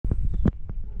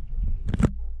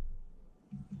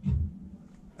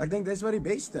Ek dink dis wat die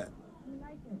beste.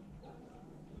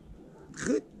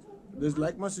 Goed. Dis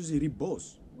lyk maar soos hierdie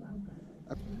bos.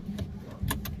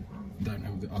 Dan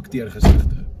nou die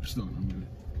akteergesigte, verstaan hom.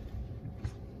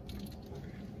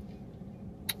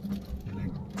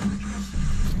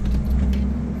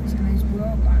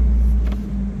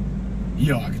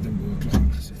 Ja, ek het hom bo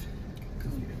klaar gesit.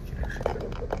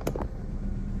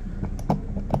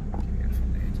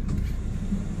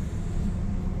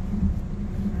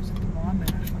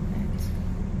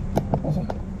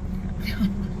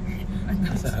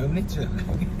 Ze hou net so.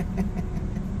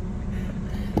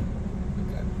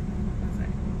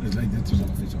 Dit lyk dit soos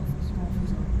Office.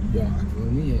 Ja, ek wil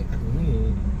nie,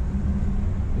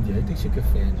 want jy het seker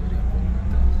fans oor die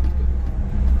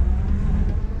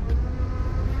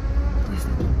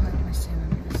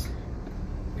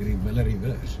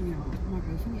Reverse. Ja, maar ek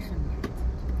hou van die geniet.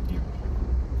 Ja.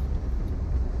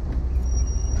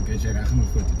 Ok, is jy reg om 'n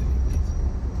foto te neem?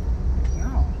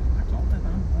 Ja, ek is altyd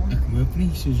aan mooi. Ek hoop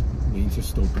nie soos mense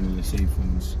stop en hulle sê vir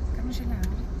ons. Kan ons julle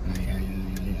help? Nee,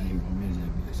 waarmee is jy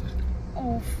besig?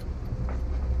 Of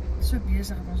so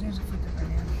besig dat ons nie eens 'n foto kan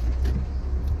neem.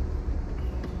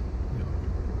 Ja.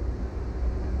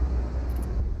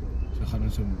 So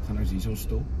gaan ons hierso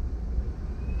stop.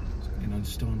 En dan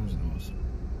staan ons daar so.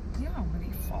 Ja, maar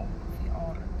die val op die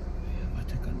are. Ja,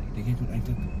 wat ek kan nie. Dink ek moet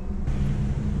eintlik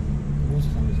ons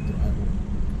gaan eens draai om.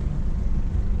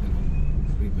 En dan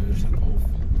reverse ek af.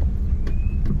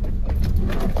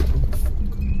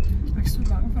 Ek is so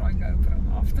bang vir daai GoPro om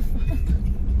af te val.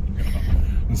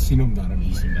 Ons sien hom daar in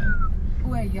die sien.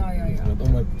 O, ja. Want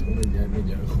omdat jy met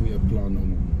jou goeie plan om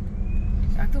hom.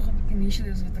 Ja, ek tog initially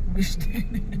wat ek moes doen.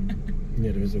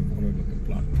 Nee, dit was 'n wonderlike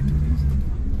plan.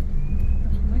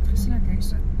 Nooit gesien dat hy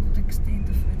so goed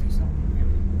extende foto's al neem.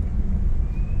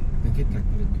 Ek dink ek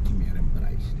moet 'n bietjie meer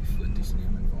embrace die foto's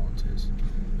neem en waar ons is.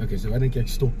 Okay, so wat dink jy ek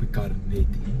stop die kar net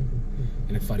hier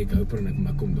en ek vat die GoPro en ek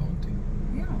maak hom daartoe.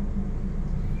 Ja.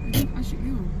 Ek dink as jy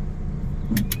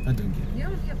Wat dink jy? Ja,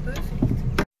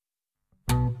 perfect.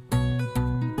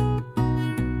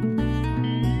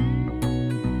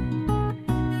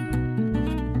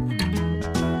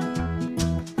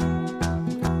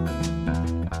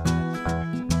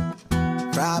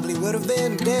 Probably would have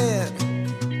been dead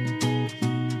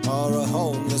or a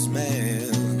homeless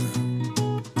man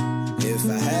if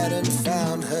I hadn't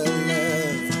found her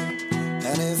love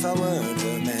and if I weren't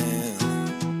her man.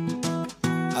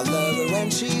 I love her when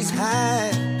she's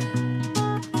high,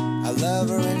 I love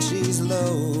her when she's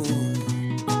low.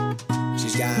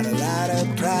 She's got a lot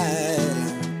of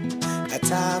pride, at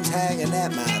times hanging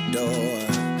at my door.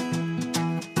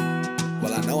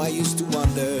 Well, I know I used to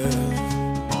wonder,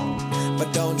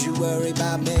 but don't you worry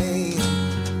about me.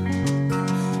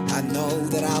 I know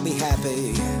that I'll be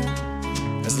happy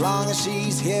as long as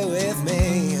she's here with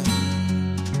me.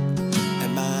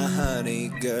 And my honey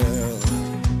girl,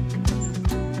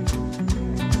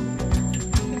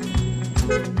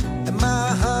 and my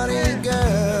honey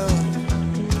girl.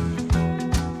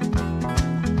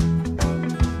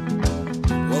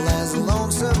 Well, as a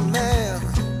lonesome man,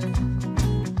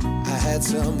 I had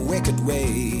some wicked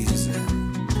ways.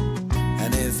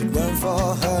 And if it weren't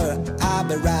for her, I'd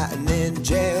be rotting in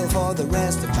jail for the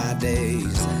rest of my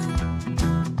days.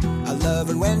 I love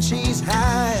her when she's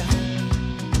high,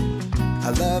 I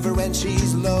love her when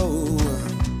she's low.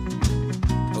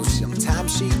 Oh,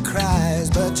 sometimes she cries,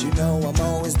 but you know I'm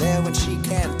always there when she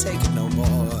can't take it no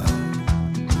more.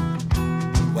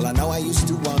 Well, I know I used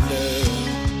to wonder,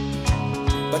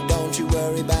 but don't you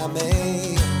worry about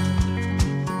me.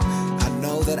 I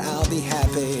know that I'll be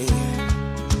happy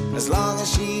as long as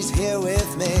she's here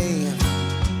with me.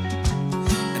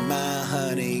 And my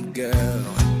honey girl,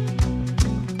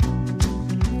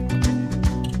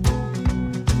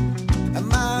 and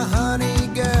my honey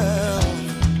girl,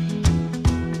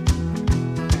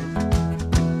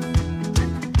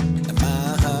 and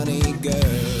my honey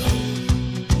girl,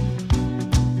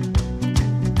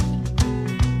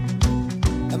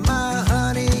 and my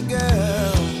honey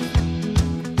girl.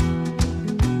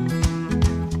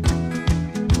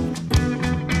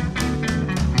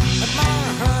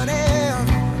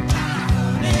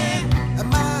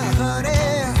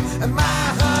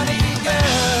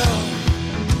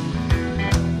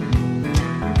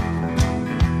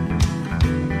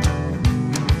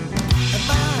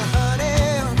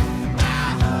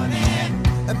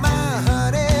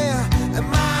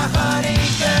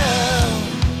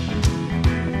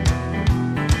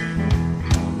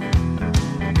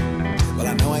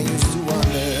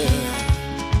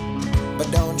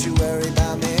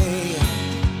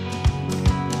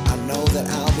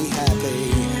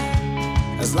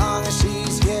 As long as she